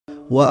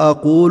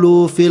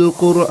وأقول في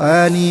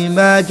القرآن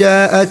ما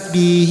جاءت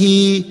به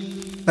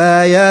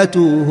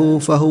آياته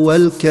فهو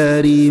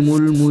الكريم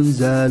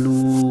المنزال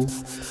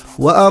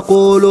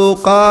وأقول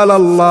قال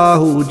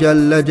الله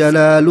جل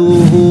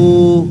جلاله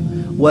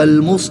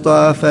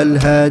والمصطفى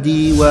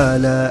الهادي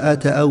ولا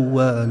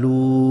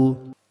أتأول.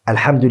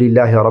 الحمد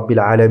لله رب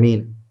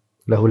العالمين،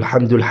 له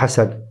الحمد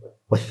الحسن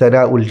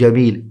والثناء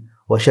الجميل،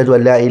 وأشهد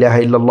أن لا إله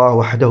إلا الله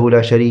وحده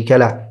لا شريك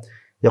له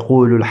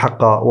يقول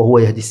الحق وهو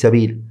يهدي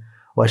السبيل،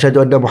 وأشهد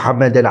أن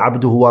محمدا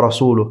عبده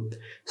ورسوله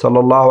صلى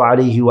الله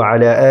عليه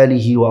وعلى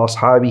آله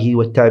وأصحابه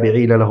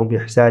والتابعين لهم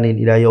بإحسان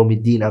إلى يوم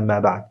الدين. أما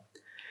بعد.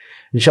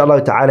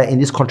 Inshallah ta'ala, in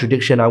this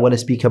contradiction I want to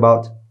speak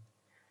about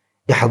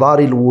إحضار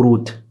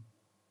الورود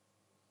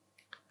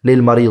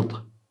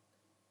للمريض.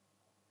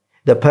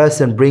 The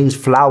person brings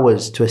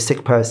flowers to a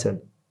sick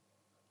person.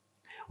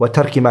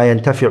 وترك ما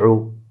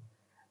ينتفع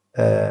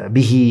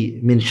به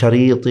من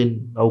شريط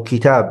أو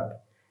كتاب.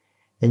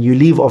 And you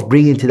leave off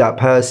bringing to that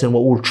person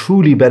what will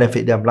truly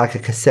benefit them, like a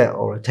cassette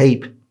or a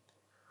tape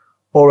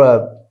or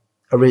a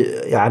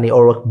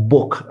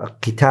book, a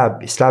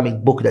kitab,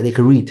 Islamic book that they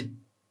can read.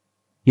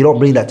 You don't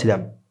bring that to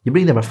them. You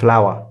bring them a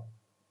flower.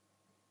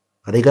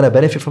 Are they going to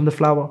benefit from the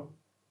flower?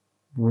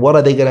 What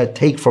are they going to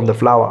take from the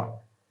flower?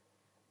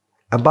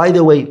 And by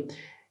the way,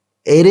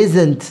 it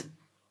isn't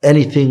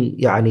anything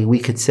we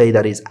could say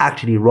that is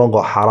actually wrong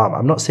or haram.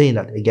 I'm not saying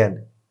that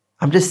again.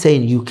 I'm just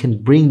saying you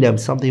can bring them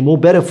something more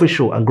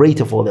beneficial and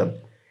greater for them.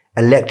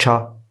 A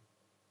lecture,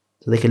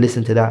 so they can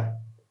listen to that.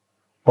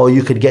 Or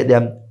you could get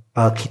them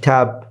a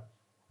kitab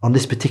on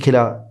this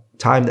particular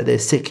time that they're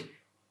sick.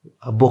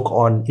 A book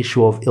on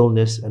issue of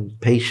illness and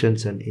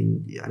patience and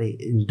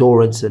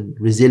endurance and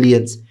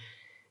resilience.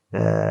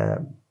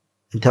 And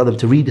tell them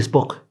to read this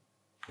book.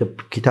 The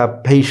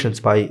kitab Patience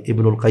by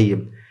Ibn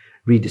al-Qayyim.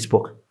 Read this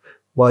book.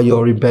 While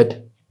you're in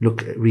bed,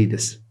 read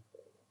this.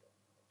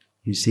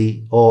 You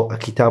see, or a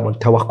kitab on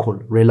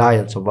tawakkul,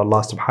 reliance of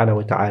Allah subhanahu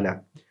wa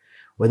ta'ala,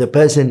 where the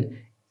person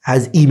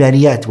has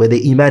imaniyat, where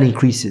the iman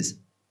increases.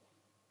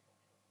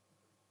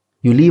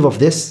 You leave off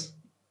this,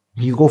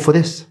 you go for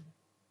this.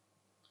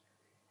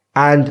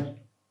 And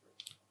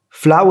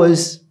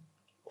flowers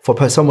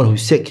for someone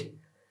who's sick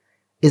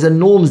is a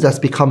norm that's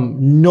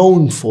become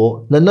known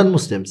for the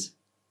non-Muslims.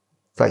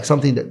 It's like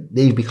something that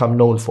they've become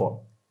known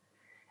for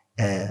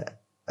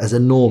as a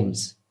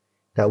norms,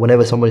 that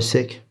whenever someone is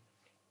sick,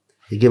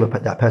 they give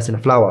that person a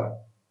flower.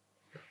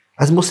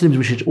 As Muslims,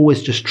 we should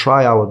always just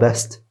try our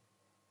best.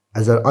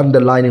 As an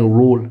underlining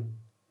rule,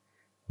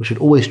 we should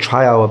always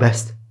try our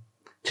best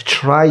to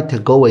try to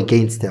go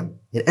against them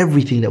in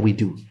everything that we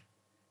do.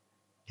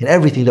 In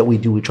everything that we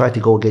do, we try to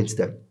go against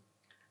them.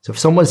 So if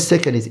someone's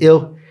sick and is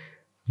ill,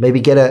 maybe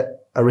get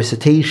a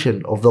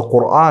recitation of the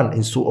Qur'an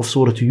of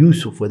Surah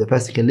Yusuf where the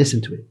person can listen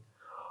to it.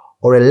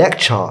 Or a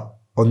lecture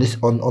on this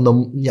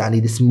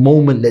this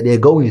moment that they're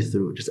going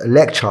through, just a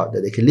lecture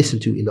that they can listen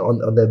to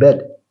on their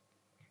bed.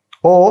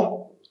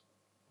 Or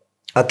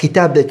a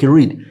kitab they can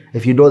read.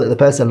 If you know that the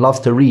person loves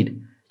to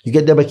read, you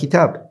get them a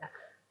kitab.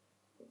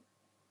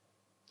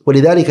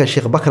 ولذلك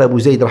الشيخ بكر أبو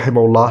زيد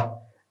رحمه الله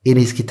in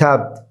his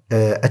kitab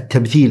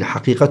التمثيل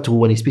حقيقته,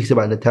 when he speaks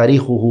about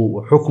تاريخه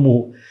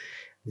وحكمه,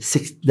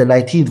 the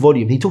 19th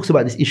volume, he talks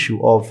about this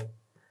issue of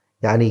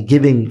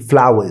giving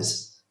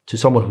flowers to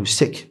someone who's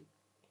sick.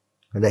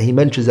 And that he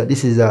mentions that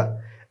this is a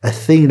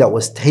thing that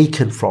was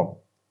taken from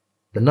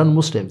the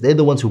non-Muslims. They're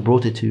the ones who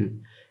brought it to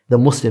the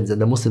Muslims,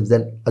 and the Muslims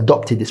then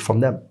adopted this from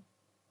them.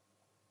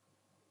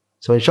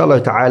 So inshallah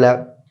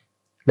ta'ala,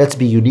 let's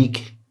be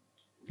unique.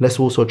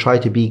 Let's also try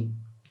to be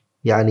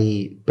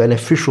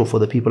beneficial for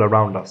the people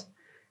around us,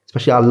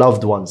 especially our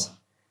loved ones.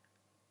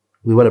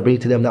 We want to bring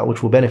to them that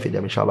which will benefit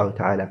them, inshallah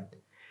ta'ala.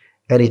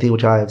 Anything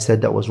which I have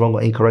said that was wrong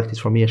or incorrect is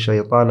from me and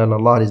shaitan, and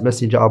Allah and His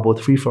Messenger are both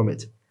free from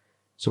it.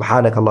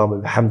 سبحانك اللهم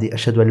وبحمدك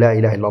أشهد أن لا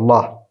إله إلا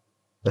الله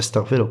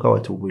أستغفرك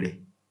وأتوب إليه.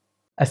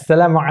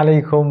 Assalamu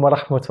alaikum wa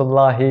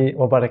rahmatullahi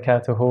wa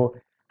barakatuhu.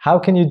 How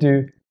can you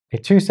do a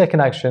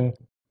 2-second action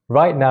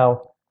right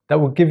now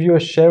that will give you a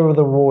share of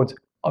the reward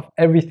of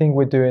everything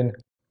we're doing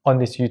on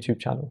this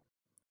YouTube channel?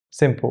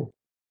 Simple.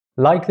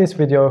 Like this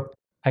video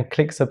and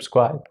click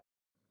subscribe.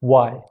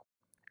 Why?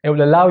 It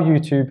will allow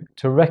YouTube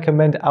to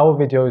recommend our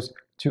videos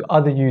to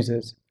other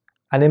users.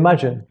 And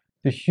imagine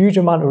the huge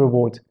amount of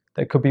reward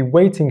that could be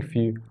waiting for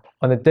you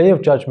on the Day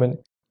of Judgment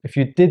if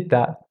you did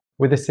that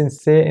with a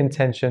sincere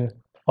intention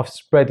of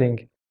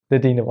spreading the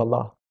Deen of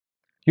Allah.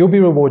 You'll be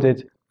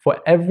rewarded for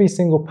every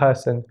single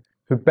person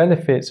who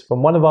benefits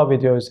from one of our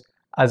videos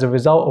as a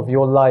result of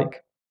your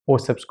like or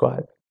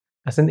subscribe.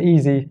 That's an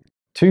easy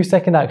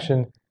 2-second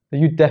action that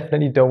you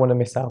definitely don't want to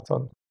miss out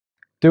on.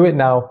 Do it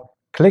now,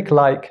 click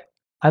like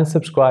and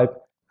subscribe,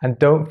 and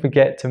don't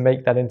forget to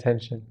make that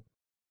intention.